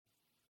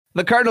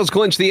The Cardinals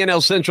clinched the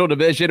NL Central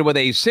Division with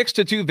a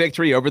 6-2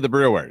 victory over the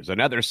Brewers.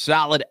 Another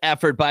solid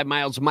effort by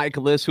Miles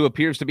Mikolas, who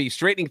appears to be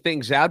straightening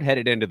things out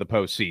headed into the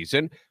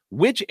postseason.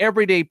 Which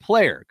everyday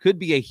player could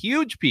be a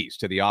huge piece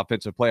to the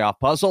offensive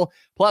playoff puzzle?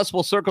 Plus,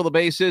 we'll circle the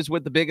bases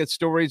with the biggest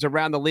stories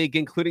around the league,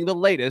 including the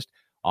latest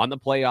on the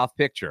playoff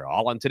picture.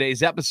 All on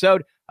today's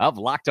episode of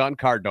Locked On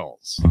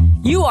Cardinals.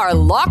 You are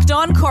Locked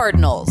On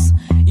Cardinals,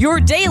 your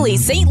daily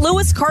St.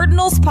 Louis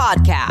Cardinals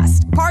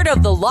podcast, part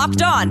of the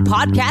Locked On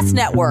Podcast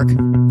Network,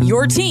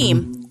 your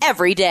team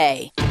every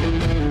day.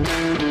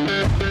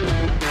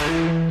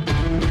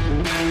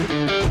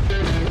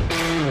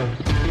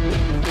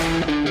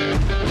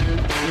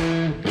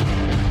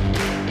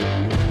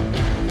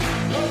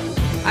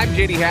 I'm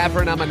JD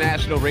Haffer, and I'm a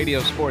national radio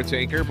sports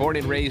anchor, born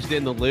and raised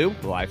in the Lou,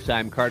 a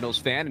lifetime Cardinals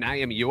fan, and I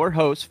am your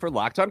host for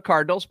Locked On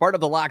Cardinals, part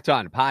of the Locked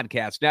On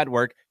Podcast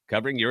Network,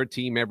 covering your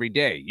team every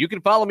day. You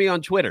can follow me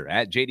on Twitter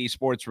at JD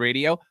Sports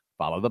Radio.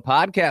 Follow the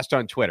podcast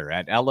on Twitter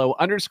at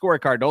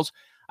LO_Cardinals.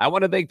 I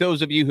want to thank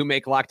those of you who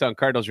make Locked On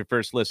Cardinals your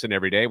first listen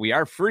every day. We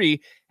are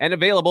free and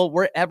available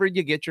wherever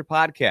you get your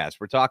podcasts.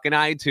 We're talking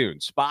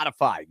iTunes,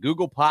 Spotify,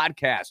 Google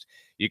Podcast.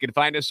 You can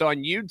find us on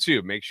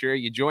YouTube. Make sure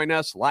you join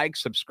us, like,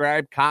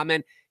 subscribe,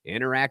 comment,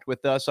 interact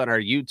with us on our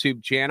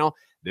YouTube channel.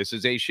 This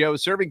is a show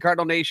serving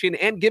Cardinal Nation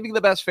and giving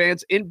the best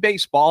fans in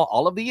baseball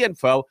all of the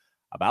info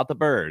about the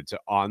birds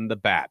on the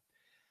bat.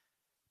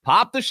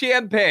 Pop the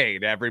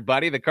champagne,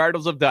 everybody. The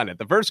Cardinals have done it.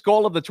 The first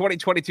goal of the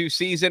 2022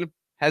 season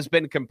has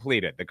been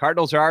completed. The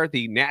Cardinals are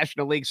the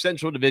National League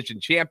Central Division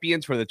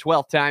champions for the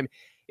 12th time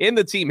in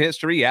the team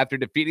history after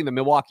defeating the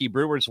Milwaukee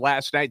Brewers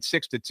last night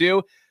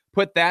 6-2.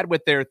 Put that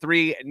with their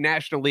 3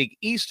 National League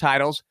East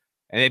titles,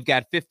 and they've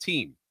got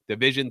 15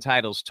 division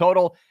titles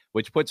total,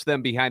 which puts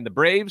them behind the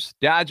Braves,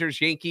 Dodgers,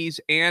 Yankees,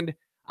 and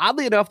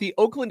oddly enough, the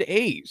Oakland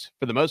A's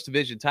for the most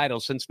division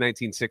titles since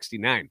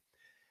 1969.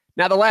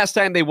 Now, the last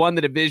time they won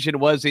the division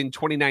was in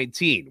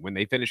 2019 when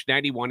they finished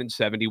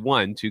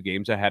 91-71, 2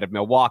 games ahead of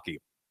Milwaukee.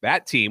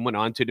 That team went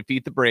on to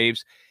defeat the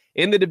Braves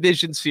in the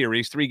division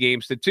series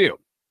 3-2.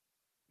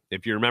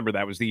 If you remember,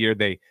 that was the year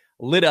they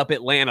lit up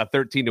Atlanta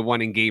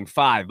 13-1 in Game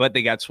 5, but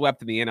they got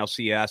swept in the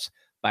NLCS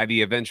by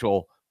the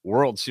eventual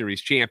World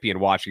Series champion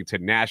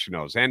Washington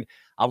Nationals. And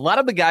a lot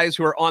of the guys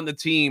who are on the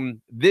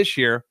team this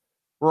year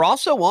were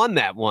also on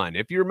that one.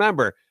 If you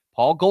remember,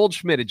 Paul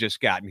Goldschmidt had just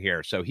gotten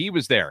here, so he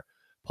was there.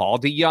 Paul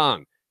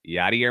DeJong,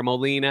 Yadier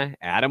Molina,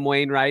 Adam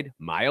Wainwright,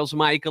 Miles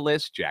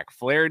Mikolas, Jack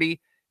Flaherty,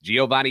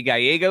 Giovanni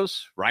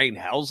Gallegos, Ryan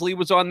Helsley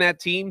was on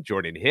that team,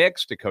 Jordan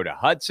Hicks, Dakota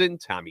Hudson,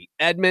 Tommy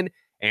Edman,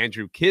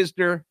 Andrew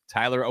Kisner,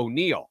 Tyler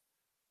O'Neill.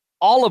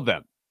 All of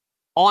them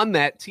on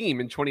that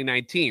team in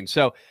 2019.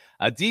 So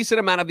a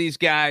decent amount of these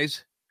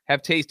guys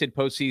have tasted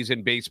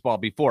postseason baseball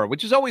before,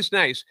 which is always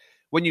nice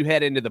when you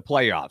head into the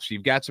playoffs.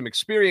 You've got some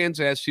experience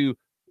as to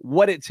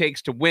what it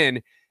takes to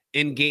win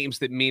in games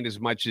that mean as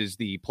much as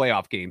the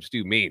playoff games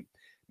do mean.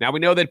 Now, we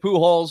know that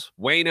Pujols,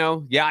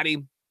 Waino,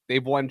 Yadi,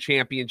 they've won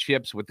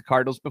championships with the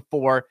Cardinals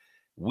before.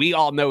 We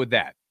all know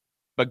that.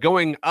 But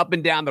going up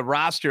and down the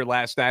roster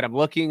last night, I'm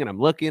looking. I'm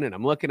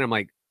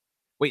like,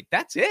 wait,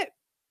 that's it.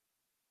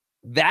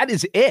 That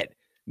is it.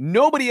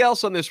 Nobody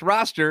else on this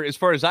roster, as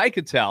far as I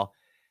could tell,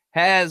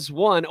 has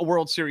won a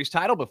World Series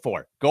title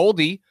before.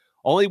 Goldie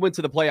only went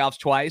to the playoffs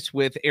twice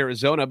with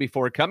Arizona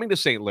before coming to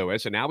St.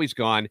 Louis, and now he's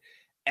gone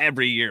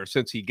every year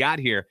since he got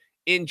here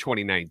in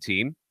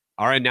 2019.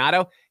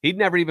 Arenado, he'd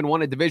never even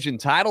won a division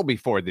title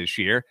before this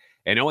year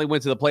and only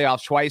went to the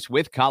playoffs twice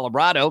with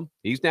Colorado.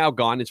 He's now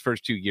gone his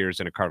first 2 years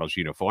in a Cardinals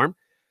uniform.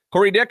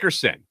 Corey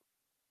Dickerson.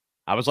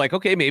 I was like,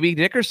 okay, maybe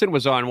Dickerson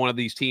was on one of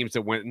these teams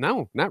that went,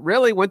 no, not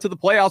really. Went to the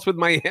playoffs with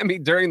Miami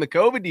during the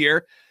COVID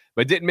year,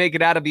 but didn't make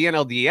it out of the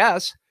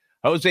NLDS.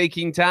 Jose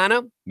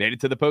Quintana made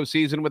it to the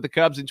postseason with the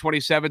Cubs in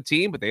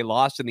 2017, but they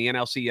lost in the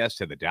NLCS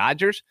to the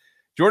Dodgers.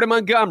 Jordan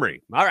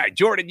Montgomery. All right,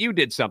 Jordan, you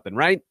did something,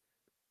 right?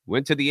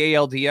 Went to the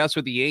ALDS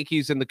with the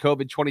Yankees in the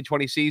COVID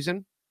 2020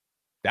 season.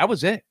 That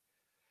was it.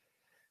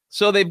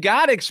 So they've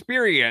got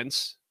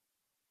experience,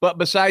 but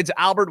besides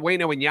Albert,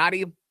 Waino, and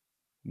Yadi,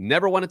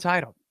 never won a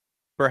title.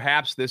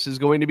 Perhaps this is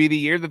going to be the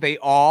year that they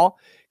all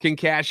can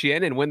cash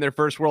in and win their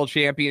first world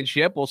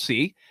championship. We'll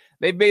see.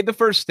 They've made the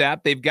first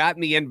step. They've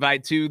gotten the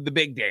invite to the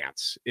big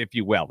dance, if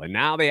you will. And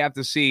now they have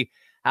to see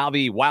how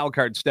the wild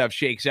card stuff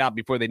shakes out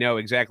before they know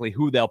exactly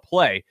who they'll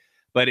play.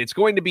 But it's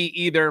going to be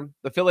either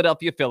the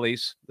Philadelphia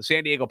Phillies, the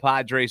San Diego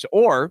Padres,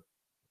 or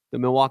the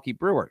Milwaukee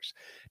Brewers.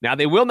 Now,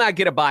 they will not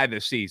get a bye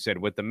this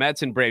season with the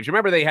Mets and Braves.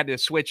 Remember, they had to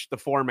switch the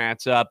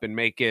formats up and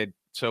make it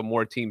so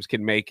more teams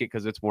can make it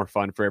because it's more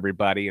fun for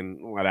everybody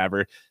and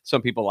whatever.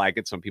 Some people like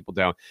it, some people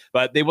don't.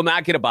 But they will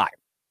not get a bye.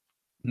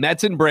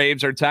 Mets and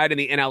Braves are tied in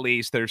the NL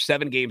East. They're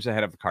 7 games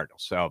ahead of the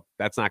Cardinals, so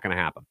that's not going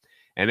to happen.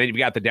 And then you've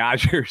got the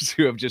Dodgers,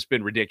 who have just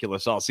been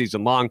ridiculous all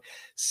season long.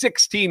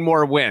 16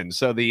 more wins.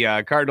 So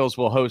the Cardinals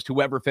will host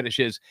whoever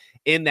finishes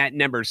in that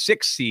number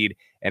 6 seed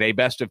at a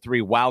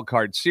best-of-3 wild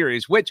card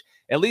series, which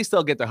at least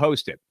they'll get to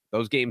host it.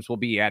 Those games will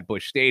be at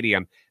Busch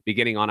Stadium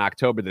beginning on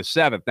October the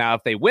 7th. Now,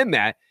 if they win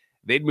that,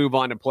 they'd move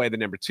on to play the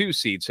number 2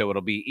 seed. So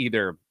it'll be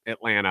either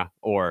Atlanta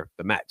or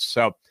the Mets.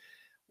 So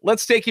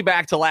let's take you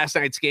back to last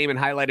night's game and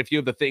highlight a few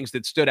of the things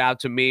that stood out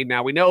to me.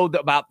 Now, we know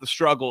about the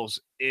struggles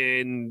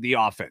in the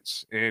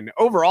offense. And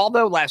overall,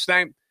 though, last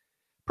night,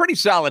 pretty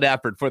solid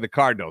effort for the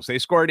Cardinals. They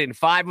scored in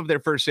 5 of their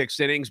first 6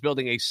 innings,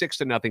 building a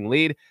 6-0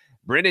 lead.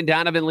 Brendan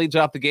Donovan leads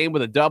off the game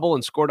with a double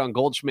and scored on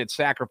Goldschmidt's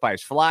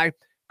sacrifice fly.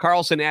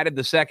 Carlson added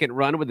the second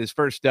run with his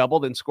first double,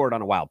 then scored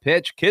on a wild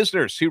pitch.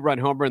 Kisner's 2-run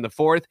homer in the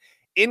 4th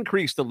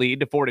increased the lead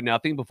to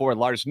 4-0 before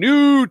Lars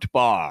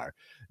Nootbaar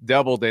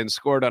doubled and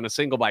scored on a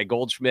single by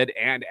Goldschmidt.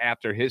 And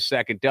after his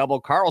second double,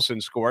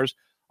 Carlson scores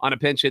on a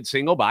pinch hit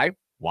single by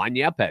Juan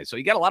Yepes. So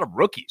you got a lot of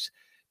rookies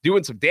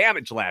doing some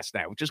damage last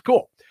night, which is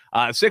cool.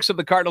 6 of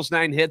the Cardinals'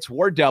 9 hits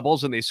were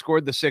doubles, and they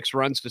scored the 6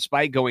 runs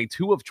despite going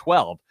 2 of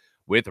 12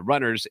 with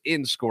runners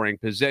in scoring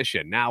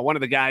position. Now, one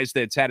of the guys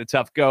that's had a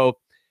tough go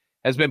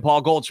has been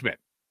Paul Goldschmidt.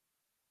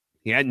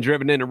 He hadn't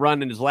driven in a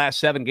run in his last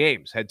 7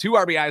 games. Had 2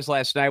 RBIs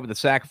last night with a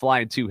sac fly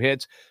and 2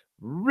 hits.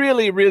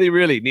 Really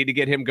need to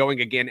get him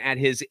going again at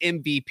his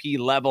MVP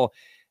level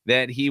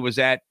that he was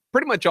at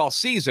pretty much all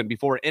season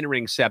before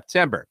entering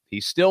September.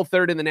 He's still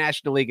 3rd in the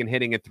National League in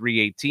hitting at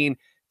 .318,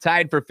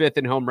 tied for 5th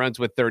in home runs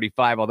with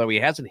 35, although he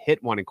hasn't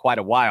hit one in quite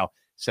a while,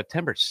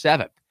 September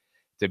 7th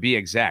to be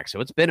exact. So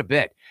it's been a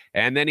bit.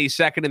 And then he's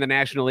 2nd in the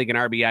National League in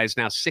RBIs,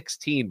 now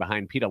 16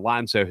 behind Pete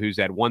Alonso, who's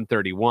at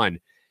 131.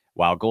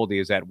 While Goldie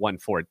is at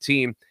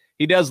 114.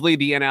 He does lead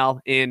the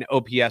NL in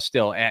OPS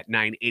still at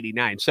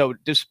 989. So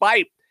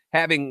despite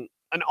having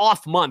an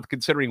off month,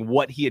 considering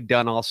what he had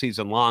done all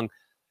season long,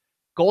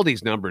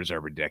 Goldie's numbers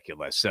are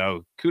ridiculous.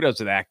 So kudos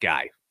to that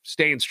guy.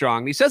 Staying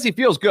strong. He says he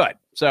feels good.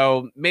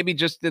 So maybe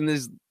just in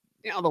this,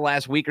 the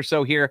last week or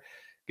so here,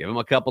 give him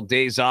a couple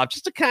days off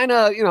just to kind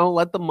of,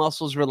 let the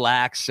muscles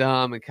relax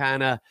some and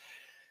kind of,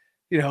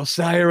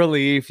 sigh of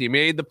relief. You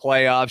made the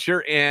playoffs.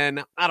 You're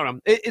in. I don't know.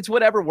 It's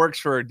whatever works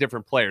for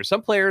different players.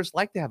 Some players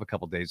like to have a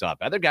couple days off.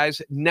 Other guys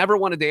never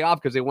want a day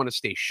off because they want to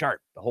stay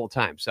sharp the whole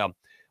time. So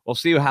we'll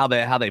see how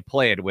they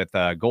play it with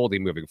Goldie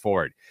moving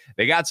forward.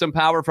 They got some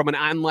power from an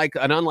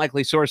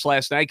unlikely source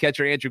last night.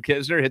 Catcher Andrew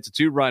Kisner hits a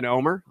 2-run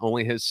homer,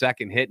 only his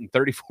 2nd hit in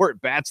 34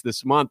 at-bats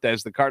this month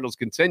as the Cardinals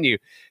continue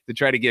to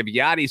try to give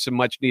Yadi some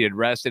much-needed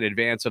rest in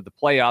advance of the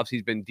playoffs.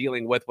 He's been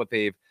dealing with what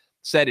they've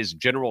said is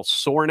general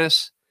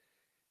soreness.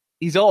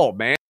 He's old,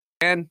 man,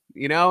 and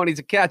he's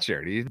a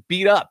catcher. He's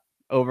beat up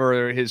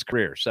over his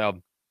career. So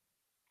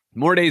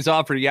more days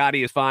off for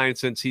Yadi is fine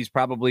since he's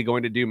probably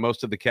going to do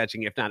most of the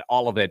catching, if not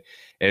all of it,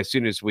 as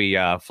soon as we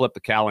flip the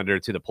calendar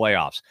to the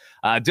playoffs.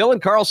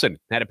 Dylan Carlson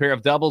had a pair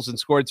of doubles and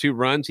scored 2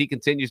 runs. He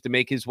continues to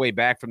make his way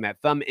back from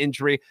that thumb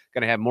injury.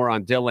 Going to have more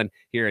on Dylan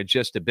here in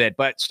just a bit.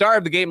 But star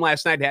of the game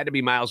last night had to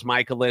be Miles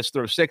Mikolas.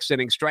 Throws 6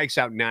 innings, strikes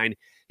out 9.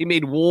 He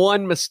made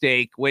 1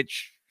 mistake,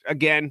 which,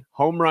 again,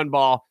 home run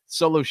ball,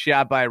 solo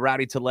shot by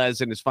Rowdy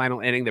Tellez in his final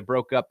inning that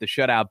broke up the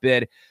shutout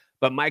bid.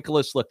 But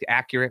Mikolas looked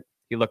accurate.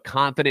 He looked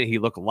confident. He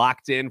looked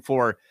locked in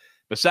for,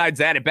 besides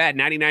that at bat,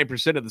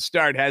 99% of the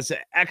start. Has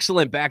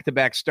excellent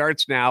back-to-back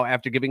starts now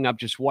after giving up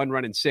just 1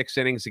 run in 6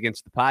 innings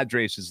against the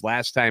Padres his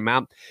last time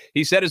out.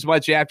 He said as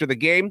much after the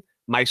game,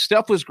 "My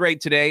stuff was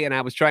great today, and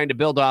I was trying to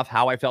build off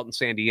how I felt in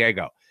San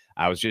Diego.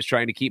 I was just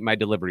trying to keep my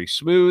delivery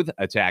smooth,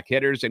 attack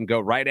hitters, and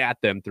go right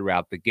at them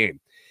throughout the game."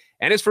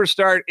 And his first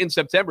start in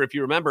September, if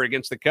you remember,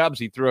 against the Cubs,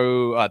 he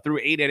threw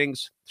 8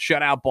 innings,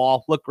 shutout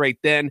ball, looked great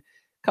then.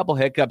 A couple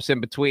hiccups in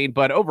between,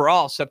 but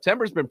overall,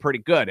 September's been pretty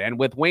good. And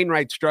with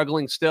Wainwright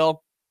struggling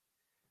still,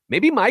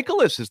 maybe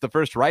Mikolas is the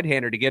first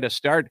right-hander to get a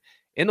start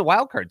in the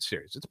wild card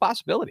series. It's a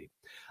possibility.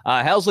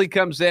 Helsley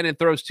comes in and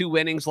throws 2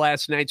 innings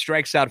last night,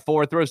 strikes out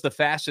 4, throws the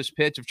fastest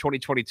pitch of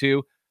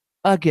 2022.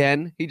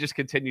 Again, he just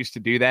continues to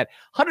do that.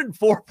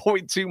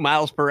 104.2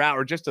 miles per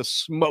hour, just a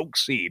smoke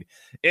seed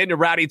into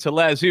Rowdy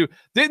Tellez, who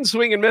didn't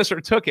swing and miss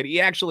or took it. He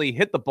actually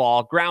hit the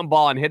ball, ground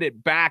ball, and hit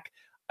it back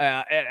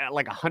at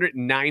like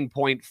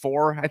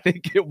 109.4, I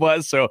think it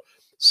was. So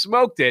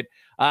smoked it.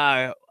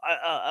 A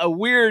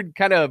weird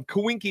kind of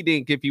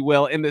coinky-dink, if you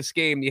will, in this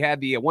game. You had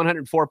the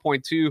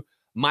 104.2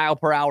 mile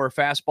per hour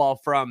fastball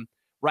from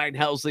Ryan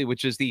Helsley,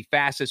 which is the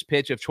fastest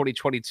pitch of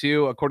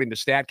 2022, according to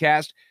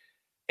StatCast.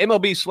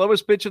 MLB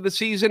slowest pitch of the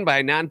season by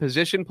a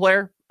non-position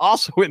player.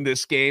 Also in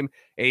this game,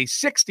 a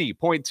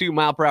 60.2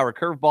 mile per hour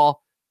curveball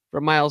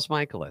from Miles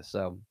Mikolas.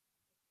 So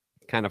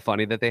kind of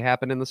funny that they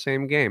happen in the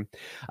same game.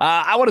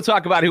 I want to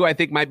talk about who I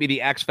think might be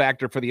the X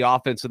factor for the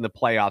offense in the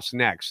playoffs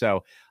next.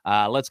 So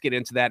let's get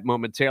into that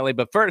momentarily.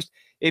 But first,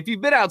 if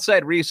you've been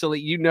outside recently,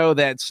 you know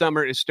that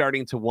summer is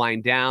starting to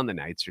wind down. The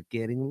nights are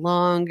getting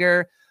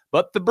longer,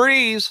 but the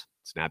breeze,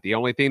 it's not the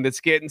only thing that's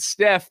getting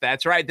stiff.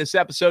 That's right. This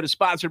episode is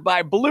sponsored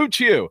by Blue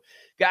Chew.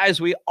 Guys,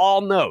 we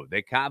all know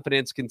that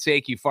confidence can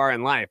take you far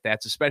in life.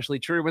 That's especially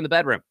true in the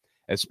bedroom,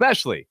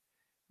 especially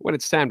when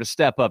it's time to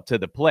step up to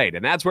the plate.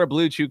 And that's where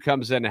Blue Chew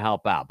comes in to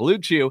help out. Blue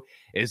Chew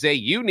is a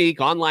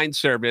unique online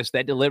service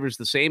that delivers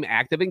the same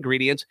active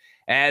ingredients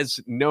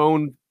as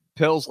known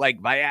pills like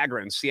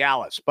Viagra and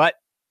Cialis, but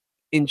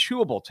in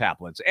chewable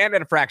tablets and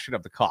at a fraction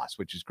of the cost,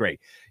 which is great.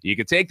 You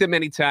can take them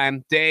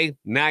anytime, day,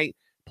 night.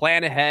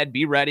 Plan ahead.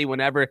 Be ready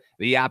whenever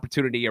the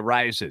opportunity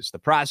arises. The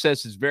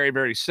process is very,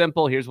 very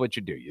simple. Here's what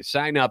you do. You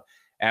sign up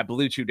at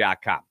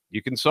BlueChew.com.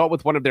 You consult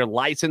with one of their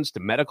licensed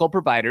medical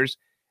providers,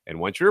 and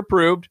once you're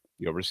approved,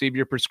 you'll receive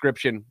your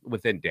prescription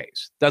within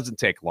days. Doesn't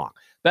take long.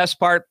 Best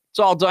part, it's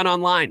all done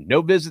online.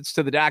 No visits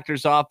to the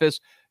doctor's office,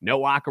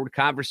 no awkward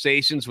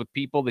conversations with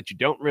people that you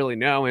don't really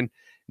know, and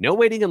no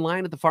waiting in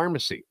line at the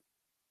pharmacy,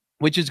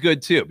 which is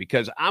good too,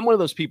 because I'm one of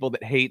those people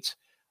that hates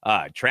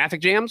traffic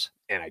jams,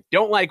 and I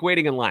don't like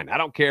waiting in line. I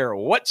don't care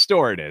what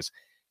store it is.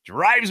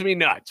 Drives me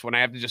nuts when I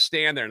have to just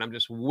stand there and I'm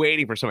just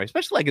waiting for somebody,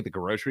 especially like at the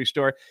grocery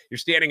store. You're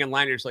standing in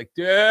line, you're just like,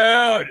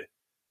 dude,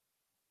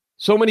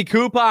 so many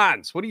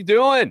coupons. What are you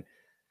doing?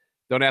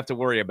 Don't have to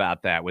worry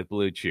about that with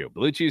Blue Chew.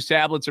 Blue Chew's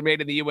tablets are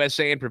made in the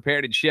USA and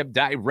prepared and shipped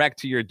direct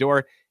to your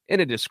door in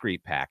a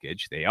discreet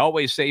package. They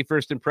always say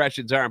first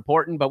impressions are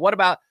important, but what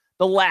about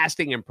the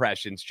lasting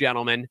impressions,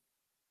 gentlemen?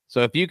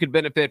 So if you could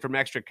benefit from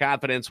extra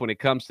confidence when it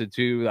comes to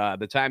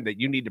the time that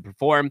you need to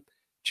perform,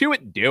 chew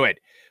it, do it.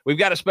 We've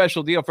got a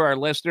special deal for our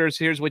listeners.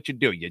 Here's what you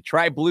do. You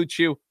try Blue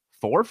Chew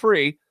for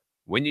free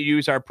when you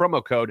use our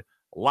promo code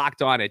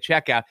Locked On at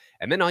checkout,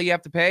 and then all you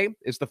have to pay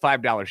is the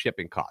 $5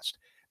 shipping cost.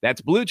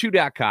 That's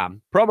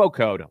BlueChew.com, promo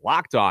code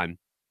Locked On,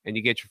 and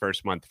you get your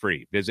first month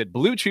free. Visit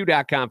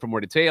BlueChew.com for more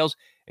details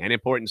and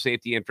important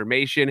safety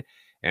information.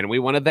 And we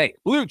want to thank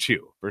Blue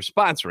Chew for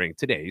sponsoring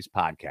today's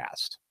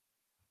podcast.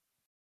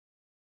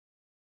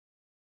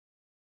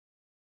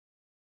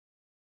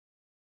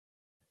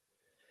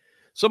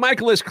 So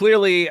Michael is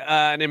clearly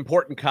an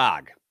important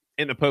cog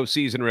in the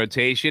postseason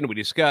rotation. We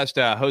discussed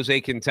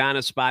Jose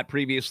Quintana's spot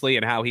previously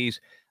and how he's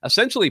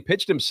essentially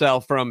pitched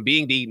himself from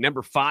being the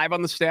number 5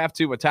 on the staff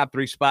to a top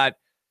 3 spot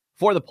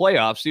for the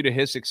playoffs due to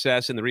his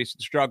success in the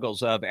recent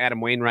struggles of Adam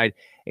Wainwright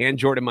and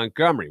Jordan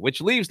Montgomery, which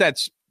leaves that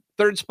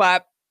 3rd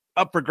spot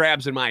up for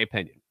grabs, in my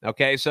opinion.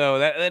 Okay, so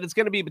that it's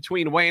going to be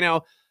between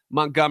Waino,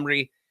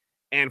 Montgomery,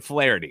 and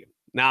Flaherty.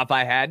 Now, if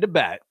I had to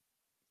bet,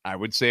 I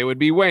would say it would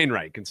be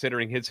Wainwright,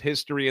 considering his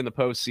history in the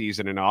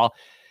postseason and all.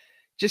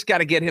 Just got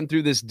to get him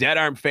through this dead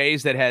arm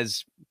phase that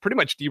has pretty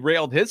much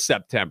derailed his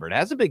September. It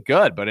hasn't been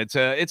good, but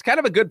it's kind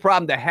of a good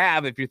problem to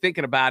have if you're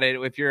thinking about it.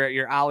 If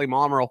you're Ollie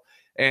Marmol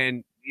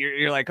and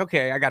you're like,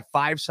 okay, I got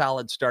 5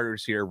 solid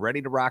starters here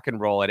ready to rock and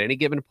roll at any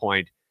given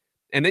point.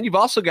 And then you've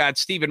also got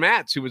Steven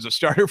Matz, who was a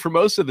starter for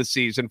most of the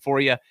season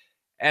for you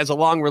as a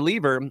long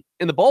reliever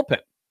in the bullpen.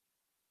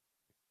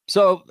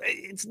 So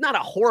it's not a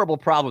horrible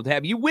problem to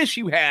have. You wish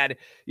you had,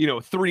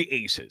 3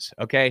 aces,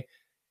 okay?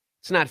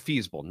 It's not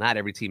feasible. Not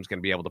every team's going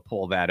to be able to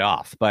pull that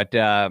off. But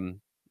there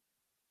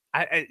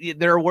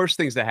are worse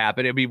things to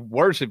happen. It'd be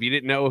worse if you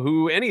didn't know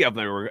who any of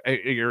them were,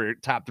 your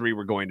top 3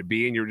 were going to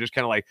be, and you're just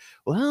kind of like,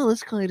 well,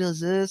 this guy does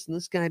this, and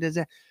this guy does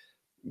that.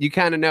 You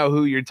kind of know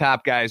who your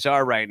top guys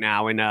are right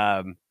now. And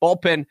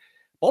bullpen's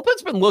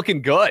been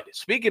looking good.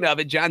 Speaking of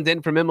it, John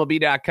Dent from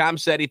MLB.com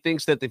said he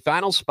thinks that the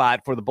final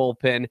spot for the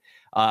bullpen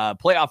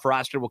playoff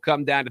roster will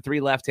come down to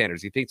 3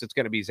 left-handers. He thinks it's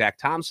going to be Zach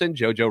Thompson,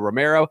 Jojo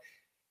Romero,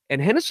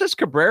 and Genesis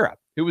Cabrera,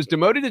 who was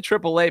demoted to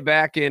AAA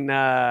back in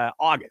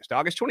August.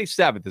 August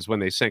 27th is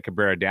when they sent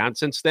Cabrera down.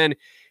 Since then,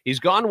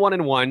 he's gone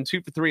 1-1,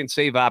 2 for 3 in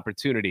save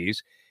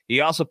opportunities. He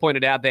also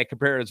pointed out that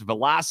Cabrera's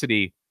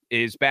velocity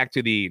is back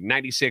to the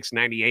 96,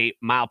 98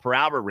 mile per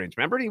hour range.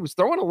 Remember, he was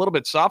throwing a little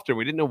bit softer.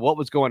 We didn't know what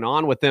was going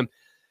on with him.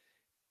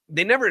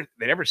 They never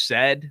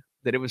said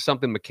that it was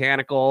something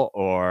mechanical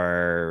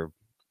or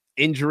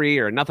injury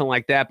or nothing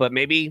like that, but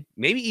maybe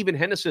even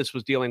Genesis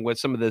was dealing with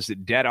some of this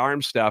dead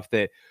arm stuff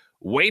that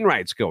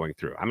Wainwright's going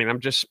through. I mean, I'm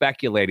just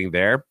speculating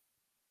there,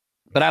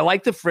 but I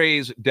like the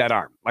phrase dead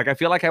arm. Like, I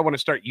feel like I want to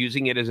start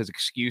using it as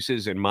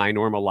excuses in my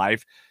normal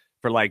life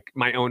for like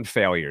my own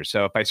failures.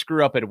 So if I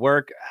screw up at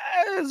work,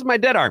 this is my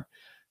dead arm.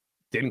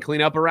 Didn't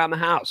clean up around the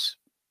house.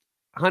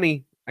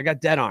 Honey, I got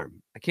dead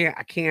arm. I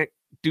can't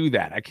do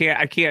that. I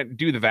can't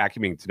do the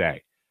vacuuming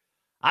today.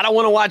 I don't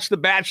want to watch The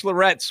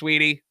Bachelorette,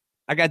 sweetie.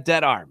 I got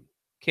dead arm.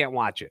 Can't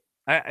watch it.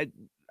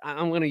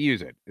 I'm going to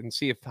use it and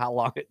see how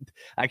long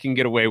I can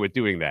get away with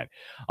doing that.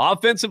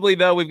 Offensively,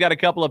 though, we've got a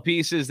couple of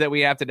pieces that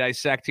we have to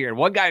dissect here. And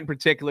one guy in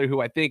particular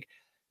who I think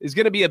is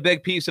going to be a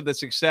big piece of the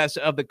success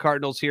of the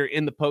Cardinals here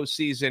in the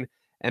postseason,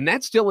 and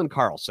that's Dylan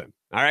Carlson.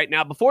 All right,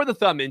 now before the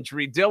thumb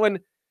injury, Dylan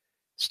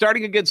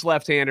starting against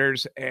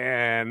left-handers,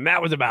 and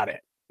that was about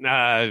it.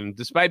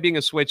 Despite being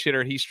a switch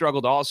hitter, he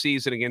struggled all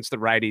season against the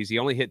righties. He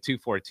only hit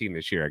 .214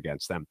 this year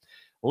against them.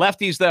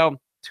 Lefties, though,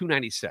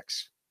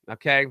 .296.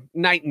 Okay,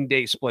 night and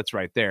day splits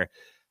right there.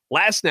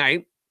 Last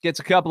night, gets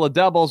a couple of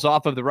doubles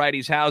off of the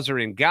righties Hauser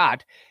and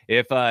Gott.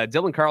 If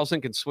Dylan Carlson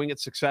can swing it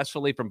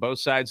successfully from both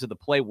sides of the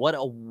play, what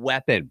a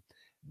weapon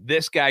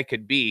this guy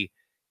could be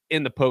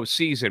in the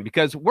postseason,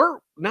 because we're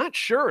not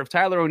sure if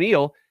Tyler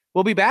O'Neill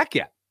will be back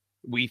yet.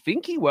 We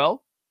think he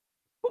will,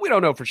 but we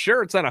don't know for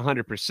sure. It's not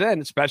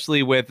 100%,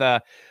 especially with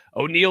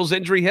O'Neill's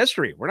injury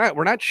history.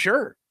 We're not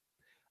sure.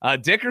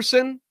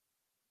 Dickerson,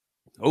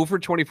 0 for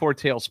 24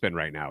 tailspin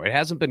right now. It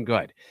hasn't been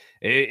good.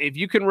 If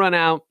you can run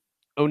out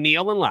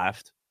O'Neill in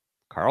left,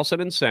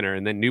 Carlson in center,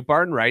 and then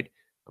Nootbaar in right,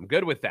 I'm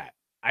good with that.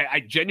 I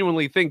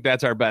genuinely think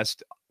that's our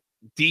best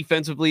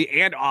defensively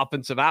and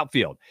offensive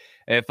outfield.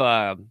 If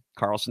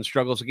Carlson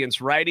struggles against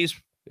righties,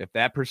 if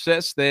that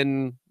persists,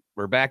 then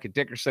we're back at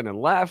Dickerson and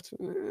left.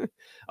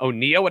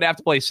 O'Neill would have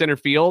to play center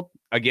field.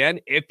 Again,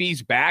 if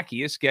he's back,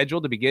 he is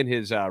scheduled to begin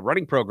his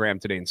running program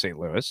today in St.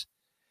 Louis.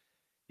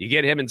 You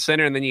get him in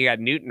center, and then you got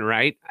Newton,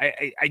 right?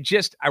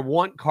 I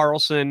want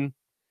Carlson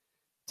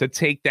to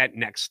take that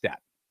next step.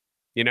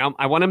 You know,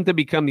 I want him to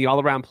become the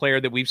all-around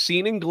player that we've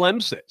seen in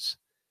glimpses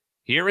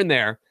here and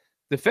there.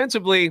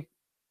 Defensively,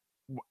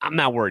 I'm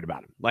not worried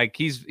about him. Like,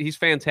 he's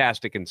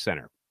fantastic in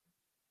center.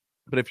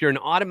 But if you're an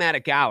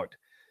automatic out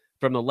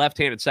from the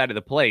left-handed side of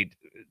the plate,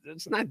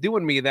 it's not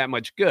doing me that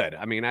much good.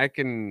 I mean, I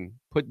can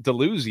put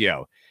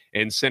DeLuzio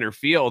in center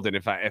field, and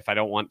if I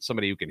don't want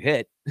somebody who can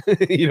hit,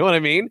 you know what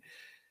I mean?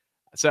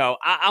 So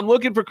I'm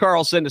looking for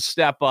Carlson to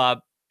step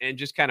up and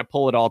just kind of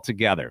pull it all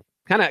together.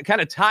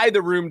 Kind of tie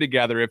the room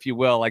together, if you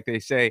will, like they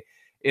say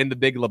in The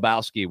Big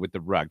Lebowski with the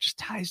rug. Just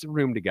ties the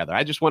room together.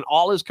 I just want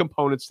all his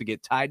components to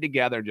get tied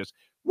together, just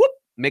whoop,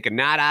 make a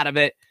knot out of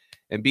it,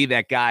 and be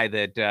that guy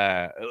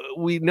that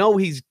we know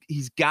he's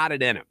got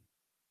it in him.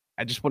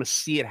 I just want to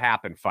see it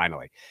happen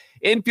finally.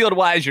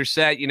 Infield-wise, you're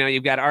set. You know,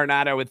 you've got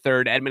Arenado at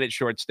third, Edman at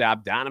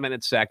shortstop, Donovan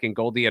at second,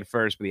 Goldie at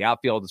first. But the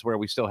outfield is where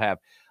we still have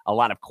a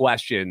lot of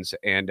questions,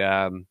 and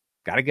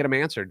got to get them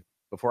answered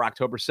before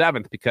October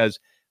 7th because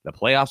the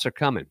playoffs are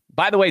coming.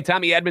 By the way,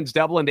 Tommy Edman's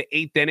double into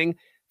eighth inning,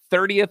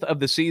 30th of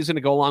the season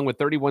to go along with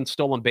 31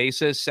 stolen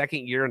bases,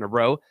 second year in a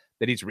row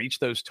that he's reached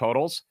those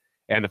totals.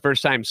 And the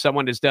first time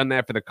someone has done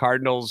that for the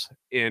Cardinals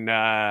in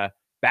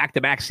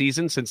back-to-back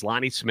seasons since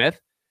Lonnie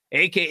Smith,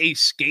 a.k.a.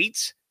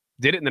 Skates,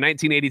 did it in the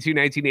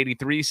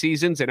 1982-1983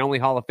 seasons, and only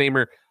Hall of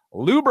Famer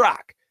Lou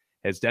Brock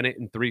has done it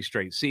in 3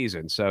 straight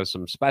seasons. So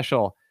some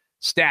special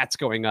stats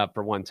going up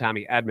for one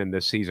Tommy Edman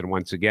this season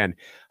once again.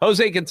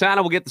 Jose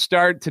Quintana will get the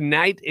start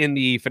tonight in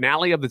the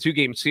finale of the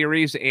 2-game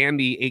series and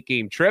the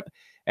 8-game trip.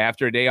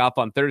 After a day off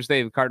on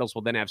Thursday, the Cardinals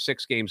will then have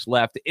 6 games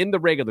left in the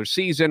regular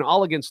season,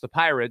 all against the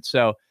Pirates.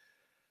 So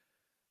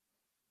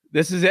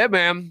this is it,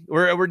 man.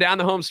 We're down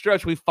the home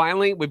stretch. We've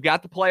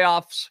got the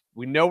playoffs.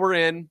 We know we're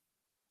in.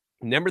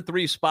 Number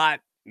 3 spot.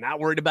 Not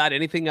worried about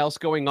anything else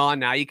going on.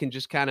 Now you can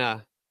just kind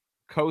of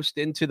coast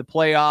into the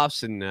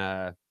playoffs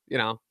and,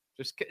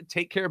 just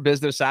take care of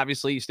business.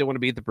 Obviously, you still want to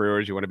beat the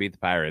Brewers. You want to beat the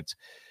Pirates.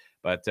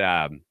 But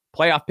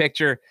playoff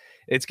picture,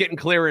 it's getting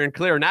clearer and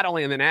clearer, not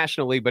only in the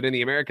National League, but in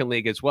the American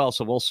League as well.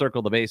 So we'll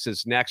circle the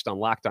bases next on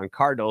Locked On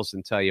Cardinals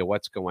and tell you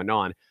what's going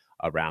on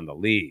around the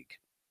league.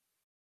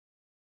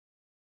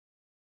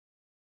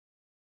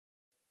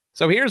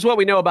 So here's what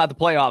we know about the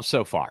playoffs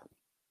so far.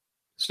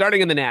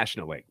 Starting in the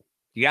National League,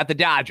 you got the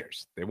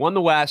Dodgers. They won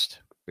the West.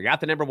 They got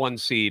the number 1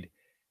 seed.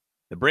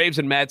 The Braves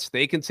and Mets,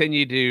 they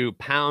continue to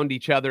pound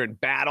each other and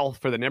battle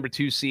for the number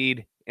 2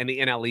 seed and the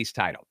NL East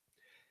title.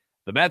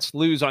 The Mets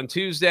lose on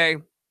Tuesday.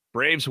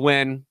 Braves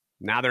win.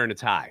 Now they're in a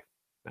tie.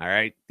 All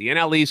right. The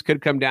NL East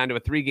could come down to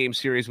a 3-game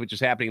series, which is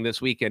happening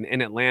this weekend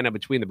in Atlanta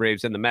between the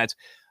Braves and the Mets,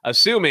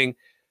 assuming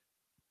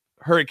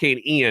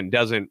Hurricane Ian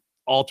doesn't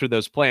alter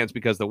those plans,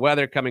 because the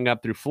weather coming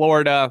up through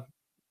Florida,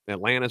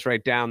 Atlanta's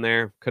right down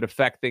there, could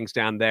affect things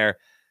down there.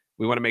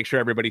 We want to make sure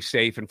everybody's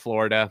safe in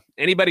Florida.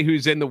 Anybody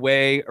who's in the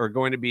way or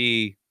going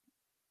to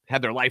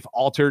have their life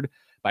altered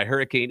by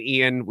Hurricane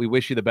Ian, we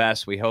wish you the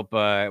best. We hope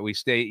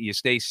you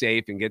stay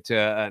safe and get to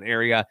an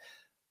area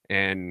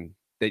and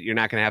that you're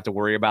not going to have to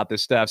worry about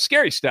this stuff.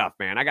 Scary stuff,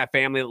 man. I got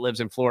family that lives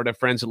in Florida,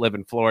 friends that live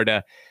in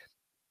Florida.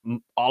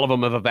 All of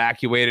them have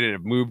evacuated and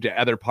have moved to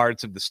other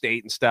parts of the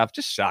state and stuff.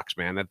 Just sucks,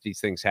 man, that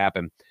these things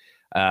happen.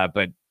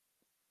 But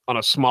on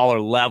a smaller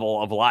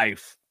level of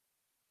life,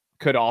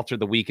 could alter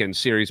the weekend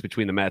series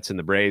between the Mets and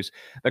the Braves.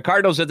 The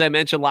Cardinals, as I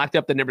mentioned, locked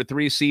up the number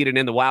 3 seed, and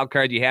in the wild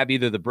card, you have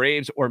either the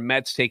Braves or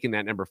Mets taking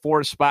that number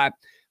 4 spot,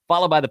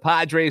 followed by the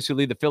Padres, who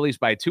lead the Phillies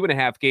by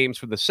 2.5 games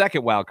for the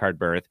second wild card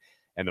berth,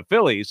 and the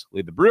Phillies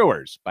lead the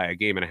Brewers by 1.5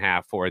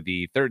 games for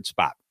the 3rd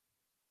spot.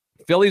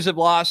 Phillies have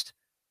lost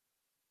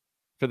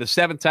for the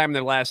 7th time in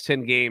their last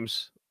 10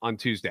 games on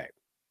Tuesday.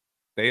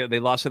 They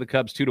lost to the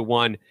Cubs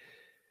 2-1.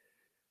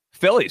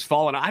 Phillies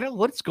falling. I don't know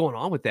what's going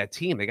on with that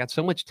team. They got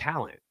so much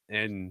talent,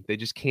 and they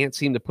just can't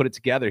seem to put it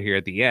together here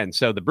at the end.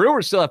 So the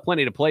Brewers still have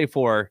plenty to play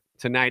for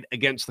tonight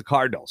against the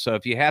Cardinals. So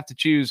if you have to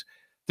choose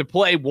to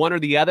play one or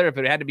the other, if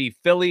it had to be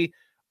Philly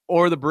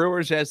or the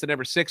Brewers as the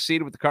number 6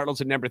 seed with the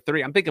Cardinals at number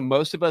 3, I'm thinking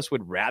most of us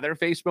would rather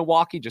face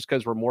Milwaukee just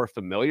because we're more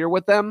familiar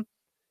with them.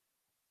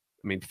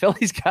 I mean,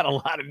 Philly's got a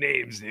lot of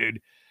names,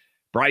 dude.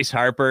 Bryce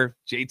Harper,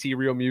 JT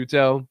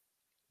Realmuto,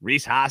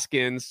 Rhys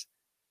Hoskins,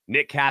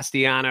 Nick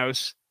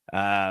Castellanos,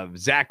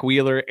 Zach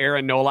Wheeler,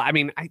 Aaron Nola. I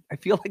mean, I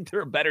feel like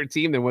they're a better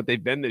team than what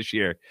they've been this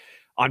year,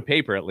 on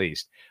paper at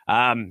least.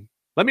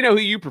 Let me know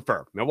who you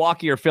prefer,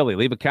 Milwaukee or Philly.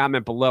 Leave a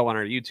comment below on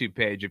our YouTube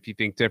page if you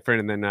think different,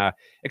 and then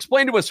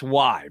explain to us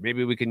why.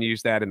 Maybe we can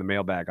use that in the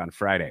mailbag on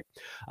Friday.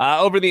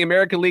 Over the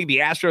American League, the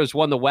Astros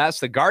won the West.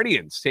 The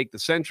Guardians take the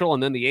Central,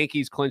 and then the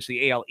Yankees clinch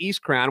the AL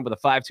East crown with a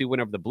 5-2 win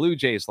over the Blue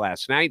Jays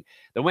last night.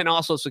 The win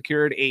also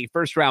secured a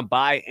first-round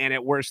bye, and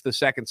at worst, the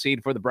 2nd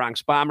seed for the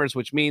Bronx Bombers,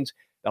 which means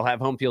they'll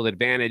have home field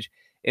advantage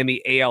in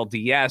the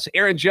ALDS.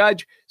 Aaron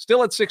Judge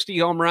still at 60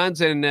 home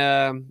runs,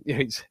 and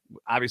he's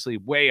obviously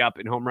way up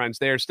in home runs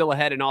there. Still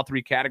ahead in all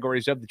three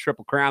categories of the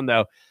Triple Crown,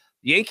 though.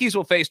 The Yankees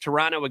will face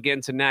Toronto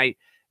again tonight.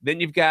 Then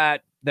you've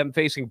got them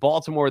facing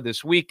Baltimore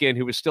this weekend,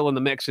 who is still in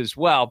the mix as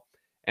well.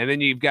 And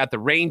then you've got the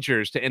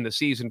Rangers to end the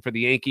season for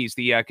the Yankees.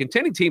 The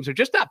contending teams are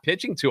just not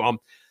pitching to them.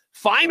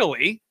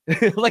 Finally,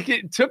 like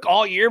it took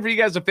all year for you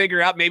guys to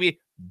figure out maybe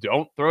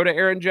don't throw to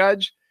Aaron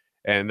Judge,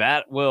 and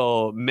that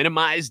will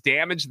minimize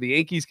damage the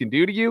Yankees can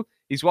do to you.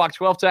 He's walked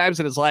 12 times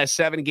in his last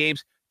 7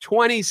 games,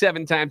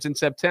 27 times in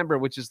September,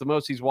 which is the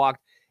most he's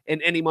walked in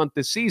any month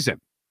this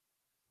season.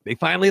 They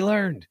finally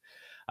learned.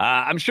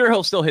 I'm sure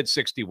he'll still hit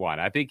 61.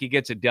 I think he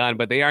gets it done,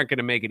 but they aren't going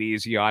to make it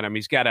easy on him.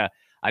 He's got a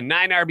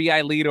 9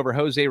 RBI lead over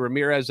Jose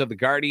Ramirez of the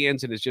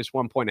Guardians and is just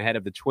 1 point ahead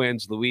of the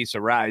Twins, Luis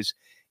Arraez,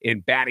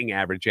 in batting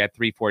average at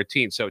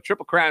 314. So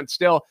Triple Crown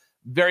still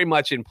very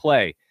much in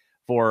play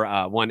for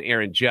one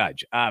Aaron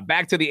Judge.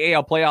 Back to the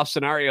AL playoff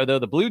scenario, though.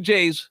 The Blue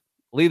Jays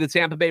lead the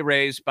Tampa Bay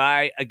Rays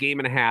by a 1.5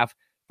 games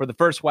for the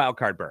first wild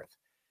card berth.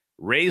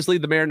 Rays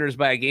lead the Mariners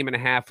by a 1.5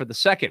 games for the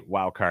second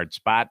wild card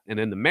spot. And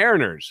then the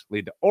Mariners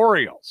lead the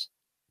Orioles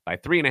by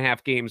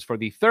 3.5 games for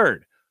the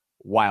third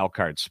wild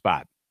card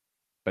spot.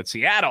 But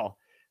Seattle,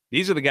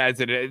 these are the guys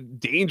that are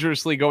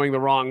dangerously going the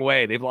wrong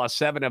way. They've lost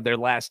 7 of their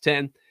last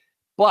 10,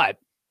 but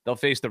they'll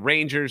face the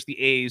Rangers, the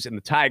A's, and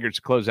the Tigers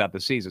to close out the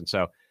season.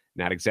 So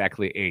not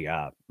exactly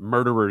a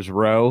murderer's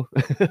row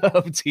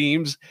of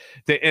teams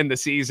to end the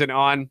season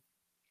on.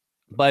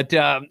 But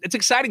it's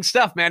exciting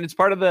stuff, man. It's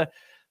part of the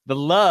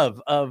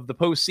love of the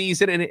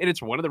postseason, and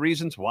it's one of the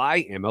reasons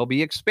why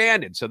MLB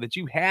expanded, so that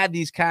you had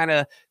these kind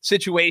of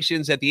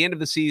situations at the end of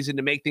the season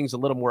to make things a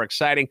little more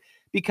exciting.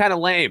 Be kind of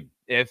lame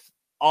if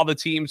all the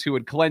teams who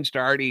had clinched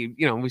already,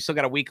 we still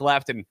got a week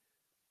left and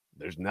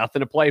there's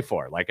nothing to play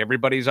for. Like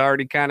everybody's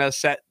already kind of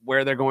set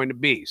where they're going to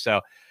be.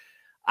 So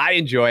I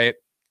enjoy it.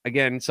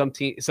 Again, some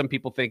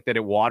people think that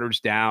it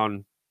waters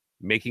down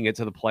making it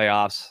to the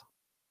playoffs.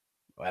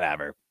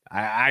 Whatever.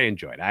 I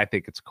enjoy it. I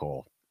think it's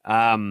cool.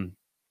 But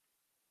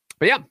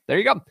yeah, there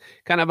you go.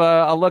 Kind of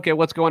a look at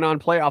what's going on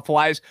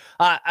playoff-wise.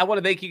 I want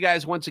to thank you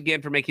guys once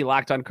again for making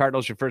Locked On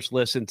Cardinals your first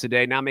listen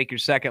today. Now make your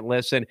second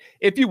listen,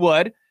 if you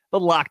would, the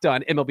Locked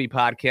On MLB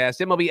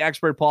podcast. MLB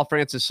expert Paul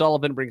Francis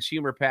Sullivan brings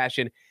humor,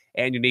 passion,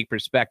 and unique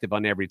perspective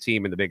on every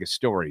team and the biggest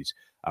stories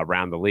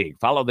around the league.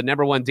 Follow the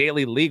 #1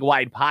 daily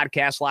league-wide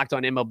podcast, Locked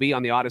On MLB,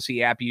 on the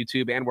Odyssey app,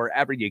 YouTube, and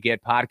wherever you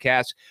get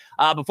podcasts.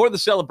 Before the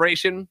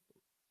celebration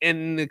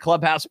in the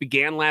clubhouse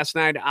began last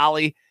night,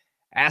 Ollie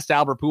asked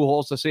Albert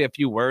Pujols to say a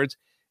few words,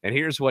 and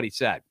here's what he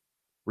said.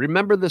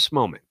 Remember this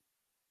moment.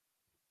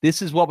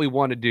 This is what we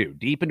want to do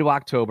deep into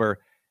October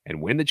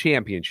and win the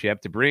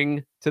championship to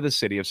bring to the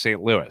city of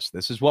St. Louis.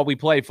 This is what we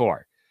play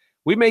for.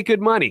 We make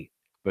good money,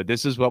 but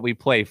this is what we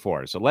play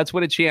for. So let's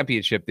win a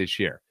championship this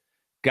year.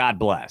 God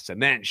bless.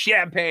 And then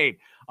champagne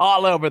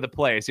all over the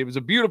place. It was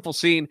a beautiful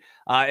scene.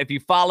 If you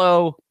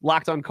follow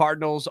Locked On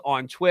Cardinals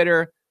on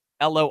Twitter,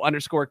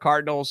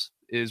 LO_Cardinals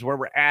is where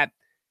we're at.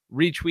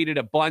 Retweeted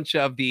a bunch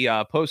of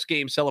the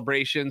post-game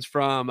celebrations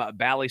from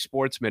Bally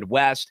Sports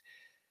Midwest.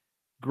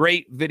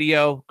 Great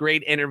video,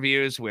 great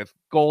interviews with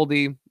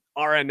Goldie,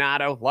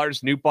 Arenado.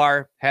 Lars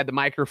Nootbaar had the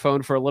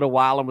microphone for a little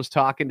while and was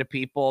talking to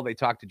people. They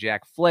talked to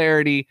Jack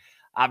Flaherty,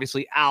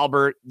 obviously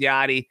Albert,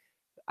 Yachty.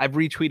 I've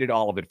retweeted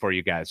all of it for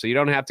you guys, so you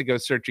don't have to go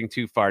searching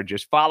too far.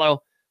 Just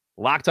follow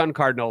Locked On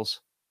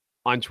Cardinals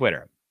on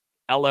Twitter,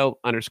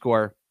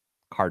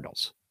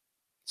 LO_Cardinals.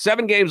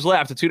 7 games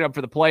left to tune up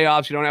for the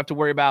playoffs. You don't have to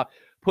worry about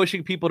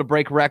pushing people to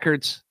break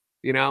records.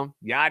 Yachty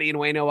and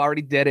Waino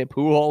already did it.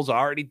 Pujols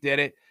already did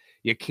it.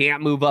 You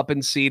can't move up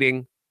in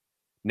seeding.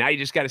 Now you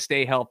just got to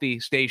stay healthy,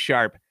 stay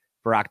sharp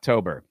for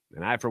October.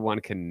 And I, for one,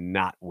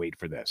 cannot wait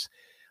for this.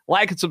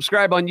 Like and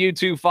subscribe on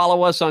YouTube.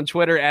 Follow us on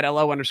Twitter at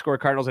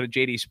LO_Cardinals and at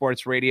JD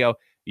Sports Radio.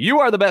 You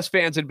are the best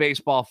fans in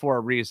baseball for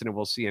a reason, and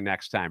we'll see you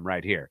next time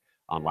right here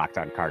on Locked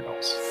On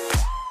Cardinals.